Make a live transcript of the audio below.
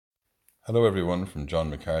Hello everyone from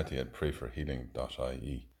John McCarthy at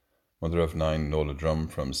prayforhealing.ie. Mother of nine Nola Drum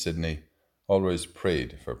from Sydney always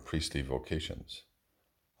prayed for priestly vocations.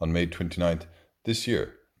 On May 29th this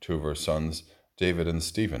year, two of her sons, David and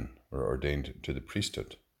Stephen, were ordained to the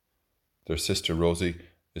priesthood. Their sister Rosie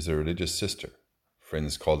is a religious sister.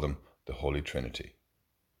 Friends call them the Holy Trinity.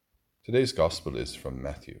 Today's Gospel is from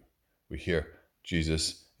Matthew. We hear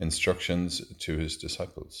Jesus' instructions to his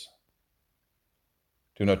disciples.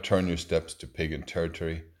 Do not turn your steps to pagan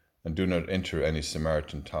territory, and do not enter any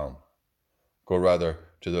Samaritan town. Go rather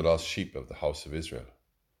to the lost sheep of the house of Israel.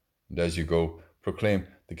 And as you go, proclaim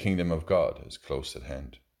the kingdom of God is close at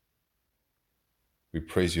hand. We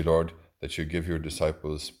praise you, Lord, that you give your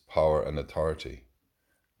disciples power and authority.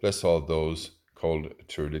 Bless all those called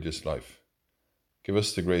to religious life. Give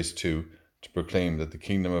us the grace, too, to proclaim that the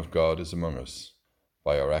kingdom of God is among us,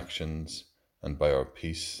 by our actions and by our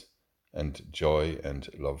peace and joy and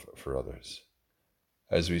love for others,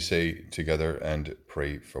 as we say together and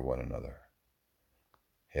pray for one another.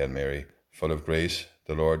 Hail Mary, full of grace,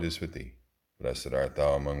 the Lord is with thee. Blessed art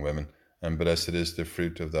thou among women, and blessed is the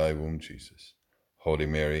fruit of thy womb, Jesus. Holy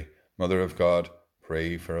Mary, Mother of God,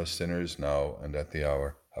 pray for us sinners now and at the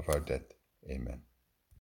hour of our death. Amen.